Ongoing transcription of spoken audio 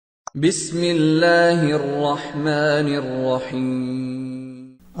ബിസ്മില്ലാഹിർ റഹ്മാനിർ റഹീം.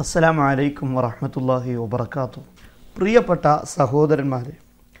 അസ്സലാമു അലൈക്കും വറഹ്മത്തുള്ളാഹി വബറകാതുഹു. പ്രിയപ്പെട്ട സഹോദരന്മാരെ,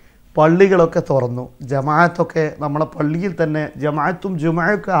 പള്ളികളൊക്കെ തുറന്നു, ജമാഅത്തൊക്കെ നമ്മളെ പള്ളിയിൽ തന്നെ ജമാഅത്തും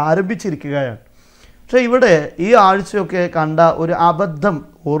ജുമഅയൊക്കെ ആരംഭിച്ചിരിക്കുകയാണ്. പക്ഷേ ഇവിടെ ഈ ആഴ്ചയൊക്കെ കണ്ട ഒരു അബദ്ധം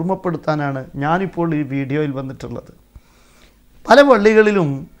ഓർമ്മപ്പെടുത്താനാണ് ഞാനിപ്പോൾ ഈ വീഡിയോയിൽ വന്നിട്ടുള്ളത്. പല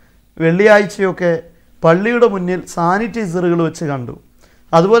പള്ളികളിലും വെള്ളിയാഴ്ചയൊക്കെ പള്ളിയുടെ മുന്നിൽ സാനിറ്റൈസറുകൾ വെച്ച് കണ്ടു.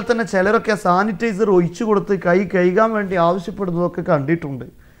 അതുപോലെ തന്നെ ചിലരൊക്കെ സാനിറ്റൈസർ ഒഴിച്ചു കൊടുത്ത് കൈ കഴുകാൻ വേണ്ടി ആവശ്യപ്പെടുന്നതൊക്കെ കണ്ടിട്ടുണ്ട്.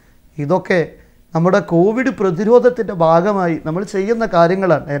 ഇതൊക്കെ നമ്മുടെ കോവിഡ് പ്രതിരോധത്തിൻ്റെ ഭാഗമായി നമ്മൾ ചെയ്യുന്ന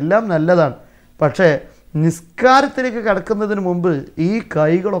കാര്യങ്ങളാണ്, എല്ലാം നല്ലതാണ്. പക്ഷേ നിസ്കാരത്തിലേക്ക് കടക്കുന്നതിന് മുമ്പ് ഈ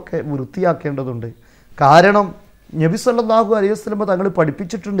കൈകളൊക്കെ വൃത്തിയാക്കേണ്ടതുണ്ട്. കാരണം നബി സല്ലല്ലാഹു അലൈഹി വസല്ലം തങ്ങൾ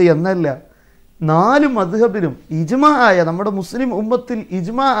പഠിപ്പിച്ചിട്ടുണ്ട് എന്നല്ല, 4 മദ്ഹബിലും ഇജ്മാ ആയ, നമ്മുടെ മുസ്ലിം ഉമ്മത്തിൽ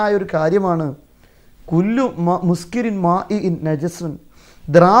ഇജ്മാ ആയ ഒരു കാര്യമാണ് കുല്ലു മുസ്കിരിൻ മാഇൻ നജസുൻ,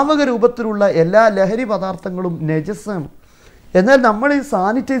 ദ്രാവക രൂപത്തിലുള്ള എല്ലാ ലഹരി പദാർത്ഥങ്ങളും നജസാണ്. എന്നാൽ നമ്മൾ ഈ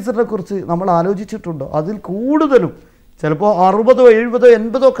സാനിറ്റൈസറിനെ കുറിച്ച് നമ്മൾ ആലോചിച്ചിട്ടുണ്ടോ? അതിൽ കൂടുതലും ചിലപ്പോൾ 60, 70,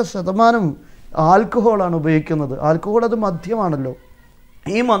 80% ആൽക്കഹോളാണ് ഉപയോഗിക്കുന്നത്. ആൽക്കഹോൾ അത് മദ്യമാണല്ലോ.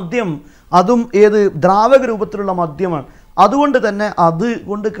 ഈ മദ്യം അതും ഏത് ദ്രാവക രൂപത്തിലുള്ള മദ്യമാണ്. അതുകൊണ്ട് തന്നെ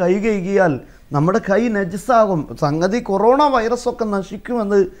അതുകൊണ്ട് കൈ കഴുകിയാൽ നമ്മുടെ കൈ നജസാകും. സംഗതി കൊറോണ വൈറസൊക്കെ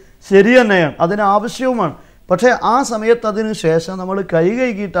നശിക്കുമെന്ന് ശരി തന്നെയാണ്, അതിനാവശ്യവുമാണ്. പക്ഷേ ആ സമയത്ത് അതിന് ശേഷം നമ്മൾ കൈ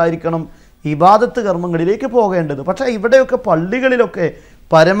കഴുകിയിട്ടായിരിക്കണം ഇബാദത്ത് കർമ്മങ്ങളിലേക്ക് പോകേണ്ടത്. പക്ഷേ ഇവിടെയൊക്കെ പള്ളികളിലൊക്കെ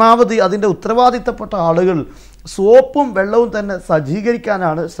പരമാവധി അതിൻ്റെ ഉത്തരവാദിത്തപ്പെട്ട ആളുകൾ സോപ്പും വെള്ളവും തന്നെ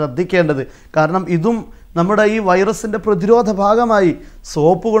സജ്ജീകരിക്കാനാണ് ശ്രദ്ധിക്കേണ്ടത്. കാരണം ഇതും നമ്മുടെ ഈ വൈറസിൻ്റെ പ്രതിരോധ ഭാഗമായി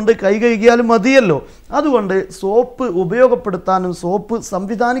സോപ്പ് കൊണ്ട് കൈ കഴുകിയാലും മതിയല്ലോ. അതുകൊണ്ട് സോപ്പ് ഉപയോഗപ്പെടുത്താനും സോപ്പ്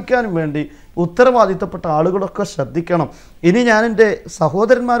സംവിധാനിക്കാനും വേണ്ടി ഉത്തരവാദിത്തപ്പെട്ട ആളുകളൊക്കെ ശ്രദ്ധിക്കണം. ഇനി ഞാൻ എൻ്റെ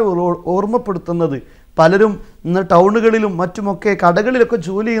സഹോദരന്മാർ ഓർമ്മപ്പെടുത്തുന്നത്, പലരും ഇന്ന് ടൗണുകളിലും മറ്റുമൊക്കെ കടകളിലൊക്കെ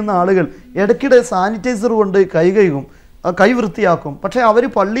ജോലി ചെയ്യുന്ന ആളുകൾ ഇടയ്ക്കിടെ സാനിറ്റൈസർ കൊണ്ട് കൈ കഴുകും, കൈ വൃത്തിയാക്കും. പക്ഷേ അവർ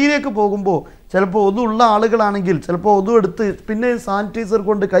പള്ളിയിലേക്ക് പോകുമ്പോൾ ചിലപ്പോൾ ഒതുള്ള ആളുകളാണെങ്കിൽ ചിലപ്പോൾ ഒതു എടുത്ത് പിന്നെ സാനിറ്റൈസർ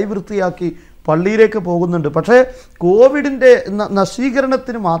കൊണ്ട് കൈ വൃത്തിയാക്കി പള്ളിയിലേക്ക് പോകുന്നുണ്ട്. പക്ഷേ കോവിഡിൻ്റെ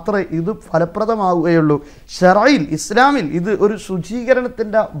നശീകരണത്തിന് മാത്രമേ ഇത് ഫലപ്രദമാവുകയുള്ളൂ. ശറയിൽ, ഇസ്ലാമിൽ ഇത് ഒരു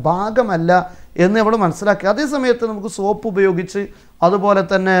ശുചീകരണത്തിൻ്റെ ഭാഗമല്ല എന്ന് നമ്മൾ മനസ്സിലാക്കി. അതേ സമയത്ത് നമുക്ക് സോപ്പ് ഉപയോഗിച്ച് അതുപോലെ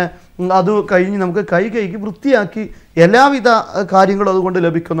തന്നെ അത് കഴിഞ്ഞ് നമുക്ക് കൈ കഴുകി വൃത്തിയാക്കി എല്ലാവിധ കാര്യങ്ങളും അതുകൊണ്ട്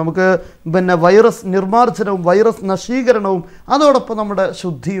ലഭിക്കും. നമുക്ക് പിന്നെ വൈറസ് നിർമ്മാർജ്ജനവും വൈറസ് നശീകരണവും അതോടൊപ്പം നമ്മുടെ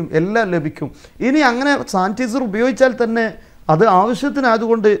ശുദ്ധിയും എല്ലാം ലഭിക്കും. ഇനി അങ്ങനെ സാനിറ്റൈസർ ഉപയോഗിച്ചാൽ തന്നെ അത്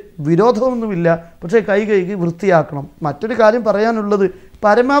ആവശ്യത്തിനായതുകൊണ്ട് വിരോധമൊന്നുമില്ല. പക്ഷേ കൈ കഴുകി വൃത്തിയാക്കണം. മറ്റൊരു കാര്യം പറയാനുള്ളത്,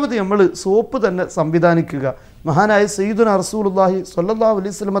 പരമാവധി നമ്മൾ സോപ്പ് തന്നെ സംവിധാനിക്കുക. മഹാനായ സയ്യിദുനാ റസൂലുള്ളാഹി സ്വല്ലല്ലാഹു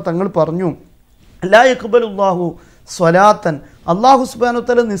അലൈഹി വസല്ലം തങ്ങൾ പറഞ്ഞു, ലാ യഖ്ബലുല്ലാഹു സ്വലാത്തൻ, അല്ലാഹു സുബ്ഹാനഹു വ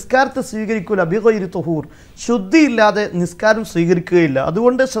തആല നിസ്കാരത്തെ സ്വീകരിക്കൂല ബിഗൈരി തുഹൂർ, ശുദ്ധിയില്ലാതെ നിസ്കാരം സ്വീകരിക്കുകയില്ല.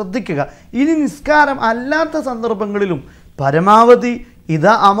 അതുകൊണ്ട് ശ്രദ്ധിക്കുക. ഇനി നിസ്കാരം അല്ലാത്ത സന്ദർഭങ്ങളിലും പരമാവധി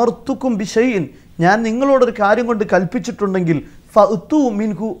ഇദാ അമർത്തുക്കും ബിശൈഇൻ, ഞാൻ നിങ്ങളോടൊരു കാര്യം കൊണ്ട് കൽപ്പിച്ചിട്ടുണ്ടെങ്കിൽ ഫഅ്തു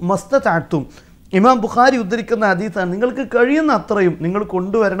മിൻഹു മസ്തതഅ്തും, ഇമാം ബുഖാരി ഉദ്ധരിക്കുന്ന ഹദീസാണ്. നിങ്ങൾക്ക് കഴിയുന്ന അത്രയും നിങ്ങൾ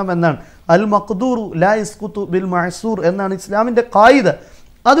കൊണ്ടുവരണമെന്നാണ്. അൽ മഖ്ദൂറു ലാ യസ്ഖുതു ബിൽ മഅ്സൂർ എന്നാണ് ഇസ്ലാമിൻ്റെ ഖായിദ.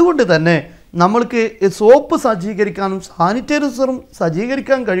 അതുകൊണ്ട് തന്നെ നമ്മൾക്ക് സോപ്പ് സജ്ജീകരിക്കാനും സാനിറ്റൈസറും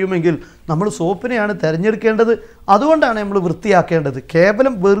സജ്ജീകരിക്കാൻ കഴിയുമെങ്കിൽ നമ്മൾ സോപ്പിനെയാണ് തിരഞ്ഞെടുക്കേണ്ടത്. അതുകൊണ്ടാണ് നമ്മൾ വൃത്തിയാക്കേണ്ടത്.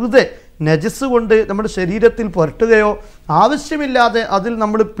 കേവലം വെറുതെ നജസ് കൊണ്ട് നമ്മുടെ ശരീരത്തിൽ പുരട്ടുകയോ ആവശ്യമില്ലാതെ അതിൽ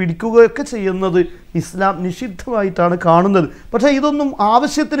നമ്മൾ പിടിക്കുകയൊക്കെ ചെയ്യുന്നത് ഇസ്ലാം നിഷിദ്ധമായിട്ടാണ് കാണുന്നത്. പക്ഷേ ഇതൊന്നും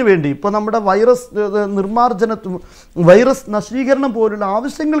ആവശ്യത്തിന് വേണ്ടി, ഇപ്പോൾ നമ്മുടെ വൈറസ് നിർമ്മാർജ്ജനത്തും വൈറസ് നശീകരണം പോലുള്ള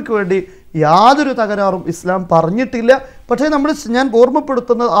ആവശ്യങ്ങൾക്ക് വേണ്ടി യാതൊരു തകരാറും ഇസ്ലാം പറഞ്ഞിട്ടില്ല. പക്ഷേ ഞാൻ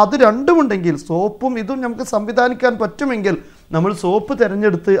ഓർമ്മപ്പെടുത്തുന്നത്, അത് രണ്ടുമുണ്ടെങ്കിൽ സോപ്പും ഇതും നമുക്ക് സംവിധാനിക്കാൻ പറ്റുമെങ്കിൽ നമ്മൾ സോപ്പ്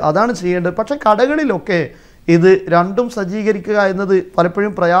തിരഞ്ഞെടുത്ത് അതാണ് ചെയ്യേണ്ടത്. പക്ഷേ കടകളിലൊക്കെ ഇത് രണ്ടും സജ്ജീകരിക്കുക എന്നത്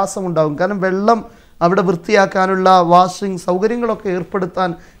പലപ്പോഴും പ്രയാസമുണ്ടാകും. കാരണം വെള്ളം അവിടെ വൃത്തിയാക്കാനുള്ള വാഷിംഗ് സൗകര്യങ്ങളൊക്കെ ഏർപ്പെടുത്താൻ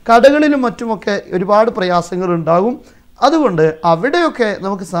കടകളിലും മറ്റുമൊക്കെ ഒരുപാട് പ്രയാസങ്ങളുണ്ടാകും. അതുകൊണ്ട് അവിടെയൊക്കെ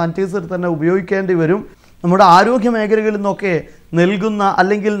നമുക്ക് സാനിറ്റൈസർ തന്നെ ഉപയോഗിക്കേണ്ടി വരും. നമ്മുടെ ആരോഗ്യ മേഖലകളിൽ നിന്നൊക്കെ നൽകുന്ന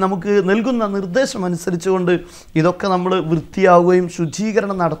അല്ലെങ്കിൽ നമുക്ക് നൽകുന്ന നിർദ്ദേശം അനുസരിച്ചുകൊണ്ട് ഇതൊക്കെ നമ്മൾ വൃത്തിയാവുകയും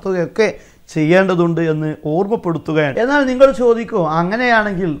ശുചീകരണം നടത്തുകയൊക്കെ ചെയ്യേണ്ടതുണ്ട് എന്ന് ഓർമ്മപ്പെടുത്തുകയാണ്. എന്നാൽ നിങ്ങൾ ചോദിക്കുമോ,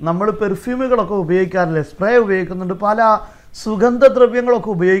 അങ്ങനെയാണെങ്കിൽ നമ്മൾ പെർഫ്യൂമുകളൊക്കെ ഉപയോഗിക്കാറില്ലേ, സ്പ്രേ ഉപയോഗിക്കുന്നുണ്ട്, പല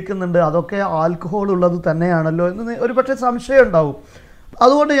സുഗന്ധദ്രവ്യങ്ങളൊക്കെ ഉപയോഗിക്കുന്നുണ്ട്, അതൊക്കെ ആൽക്കഹോൾ ഉള്ളത് തന്നെയാണല്ലോ എന്ന് ഒരു പക്ഷേ സംശയം ഉണ്ടാവും.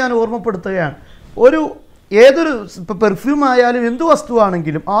 അതുകൊണ്ട് ഞാൻ ഓർമ്മപ്പെടുത്തുകയാണ്, ഏതൊരു പെർഫ്യൂം ആയാലും എന്ത്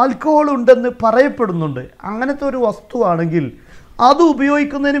വസ്തുവാണെങ്കിലും ആൽക്കഹോൾ ഉണ്ടെന്ന് പറയപ്പെടുന്നുണ്ട്. അങ്ങനത്തെ ഒരു വസ്തുവാണെങ്കിൽ അത്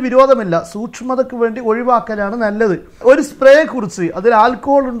ഉപയോഗിക്കുന്നതിന് വിരോധമില്ല. സൂക്ഷ്മതയ്ക്ക് വേണ്ടി ഒഴിവാക്കലാണ് നല്ലത്. ഒരു സ്പ്രേയെ കുറിച്ച് അതിൽ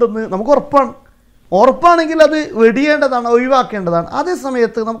ആൽക്കഹോൾ ഉണ്ടെന്ന് നമുക്ക് ഉറപ്പാണെങ്കിൽ അത് വെടിയേണ്ടതാണ്, ഒഴിവാക്കേണ്ടതാണ്. അതേ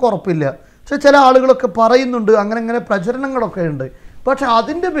സമയത്ത് നമുക്ക് ഉറപ്പില്ല. പക്ഷെ ചില ആളുകളൊക്കെ പറയുന്നുണ്ട്, അങ്ങനെ പ്രചരണങ്ങളൊക്കെ ഉണ്ട്. പക്ഷെ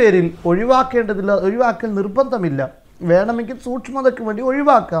അതിൻ്റെ പേരിൽ ഒഴിവാക്കേണ്ടതില്ല, ഒഴിവാക്കൽ നിർബന്ധമില്ല. വേണമെങ്കിൽ സൂക്ഷ്മതയ്ക്ക് വേണ്ടി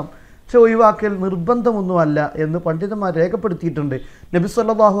ഒഴിവാക്കാം, പക്ഷെ ഒഴിവാക്കൽ നിർബന്ധമൊന്നുമല്ല എന്ന് പണ്ഡിതന്മാർ രേഖപ്പെടുത്തിയിട്ടുണ്ട്. നബി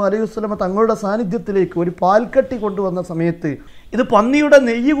സല്ലല്ലാഹു അലൈഹി വസല്ലം തങ്ങളുടെ സാന്നിധ്യത്തിലേക്ക് ഒരു പാൽക്കട്ടി കൊണ്ടുവന്ന സമയത്ത് ഇത് പന്നിയുടെ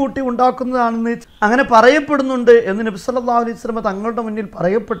നെയ്യ് കൂട്ടി ഉണ്ടാക്കുന്നതാണെന്ന് അങ്ങനെ പറയപ്പെടുന്നുണ്ട് എന്ന് നബി സല്ലല്ലാഹു അലൈഹി വസല്ലം തങ്ങളുടെ മുന്നിൽ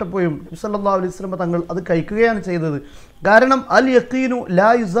പറയപ്പെട്ടപ്പോഴും നബി സല്ലല്ലാഹു അലൈഹി വസല്ലം തങ്ങൾ അത് കഴിക്കുകയാണ് ചെയ്തത്. കാരണം അൽ യഖീനു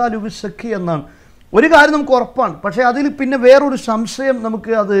ലാ യുസാലു ബിശ്ശക്കി എന്നാണ്. ഒരു കാര്യം നമുക്ക് ഉറപ്പാണ്, പക്ഷേ അതിൽ പിന്നെ വേറൊരു സംശയം,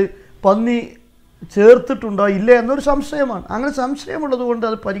 നമുക്ക് അത് പന്നി ചേർത്തിട്ടുണ്ടോ ഇല്ലേ എന്നൊരു സംശയമാണ്. അങ്ങനെ സംശയമുള്ളത് കൊണ്ട്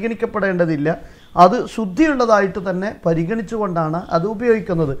അത് പരിഗണിക്കപ്പെടേണ്ടതില്ല. അത് ശുദ്ധിയുള്ളതായിട്ട് തന്നെ പരിഗണിച്ചുകൊണ്ടാണ് അത്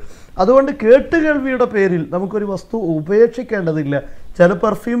ഉപയോഗിക്കുന്നത്. അതുകൊണ്ട് കേട്ടുകേൾവിയുടെ പേരിൽ നമുക്കൊരു വസ്തു ഉപേക്ഷിക്കേണ്ടതില്ല. ചില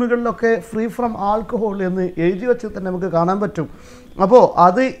പെർഫ്യൂമുകളിലൊക്കെ ഫ്രീ ഫ്രം ആൽക്കഹോൾ എന്ന് എഴുതി വെച്ച് തന്നെ നമുക്ക് കാണാൻ പറ്റും. അപ്പോൾ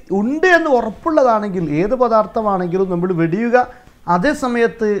അത് ഉണ്ട് എന്ന് ഉറപ്പുള്ളതാണെങ്കിൽ ഏത് പദാർത്ഥമാണെങ്കിലും നമ്മൾ വെടിയുക. അതേ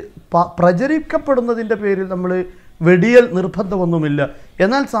സമയത്ത് പ്രചരിക്കപ്പെടുന്നതിൻ്റെ പേരിൽ നമ്മൾ വെടിയൽ നിർബന്ധമൊന്നുമില്ല.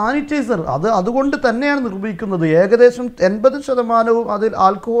 എന്നാൽ സാനിറ്റൈസർ അതുകൊണ്ട് തന്നെയാണ് നിർമ്മിക്കുന്നത്. ഏകദേശം 80% അതിൽ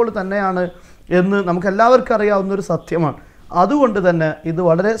ആൽക്കഹോൾ തന്നെയാണ് എന്ന് നമുക്കെല്ലാവർക്കും അറിയാവുന്നൊരു സത്യമാണ്. അതുകൊണ്ട് തന്നെ ഇത്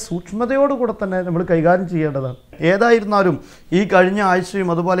വളരെ സൂക്ഷ്മതയോടുകൂടെ തന്നെ നമ്മൾ കൈകാര്യം ചെയ്യേണ്ടതാണ്. ഏതായിരുന്നാലും ഈ കഴിഞ്ഞ ആഴ്ചയും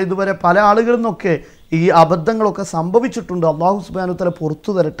അതുപോലെ ഇതുവരെ പല ആളുകളിൽ നിന്നൊക്കെ ഈ അബദ്ധങ്ങളൊക്കെ സംഭവിച്ചിട്ടുണ്ട്. അള്ളാഹു സുബ്ഹാനഹു വ തആല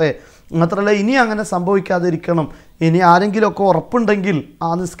പുറത്തു തരട്ടെ. മാത്രമല്ല ഇനി അങ്ങനെ സംഭവിക്കാതിരിക്കണം. ഇനി ആരെങ്കിലുമൊക്കെ ഉറപ്പുണ്ടെങ്കിൽ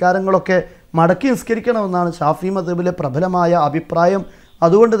ആ നിസ്കാരങ്ങളൊക്കെ മടക്കി നിസ്കരിക്കണമെന്നാണ് ഷാഫി മദ്ഹബിലെ പ്രബലമായ അഭിപ്രായം.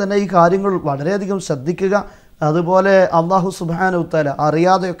 അതുകൊണ്ട് തന്നെ ഈ കാര്യങ്ങൾ വളരെയധികം ശ്രദ്ധിക്കുക. അതുപോലെ അള്ളാഹു സുബ്ഹാനഹു വ തആല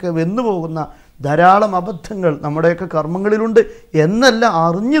അറിയാതെയൊക്കെ വന്നു പോകുന്ന ധാരാളം അബദ്ധങ്ങൾ നമ്മുടെയൊക്കെ കർമ്മങ്ങളിലുണ്ട്. എന്നല്ല,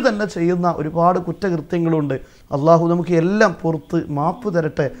 അറിഞ്ഞു തന്നെ ചെയ്യുന്ന ഒരുപാട് കുറ്റകൃത്യങ്ങളുണ്ട്. അള്ളാഹു നമുക്ക് എല്ലാം പുറത്ത് മാപ്പ്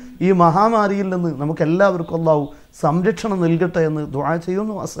തരട്ടെ. ഈ മഹാമാരിയിൽ നിന്ന് നമുക്കെല്ലാവർക്കും അള്ളാഹു സംരക്ഷണം നൽകട്ടെ എന്ന് ദുആ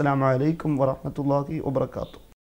ചെയ്യുന്നു. അസ്സലാമു അലൈക്കും വറഹ്മത്തുള്ളാഹി വബറകാതുഹു.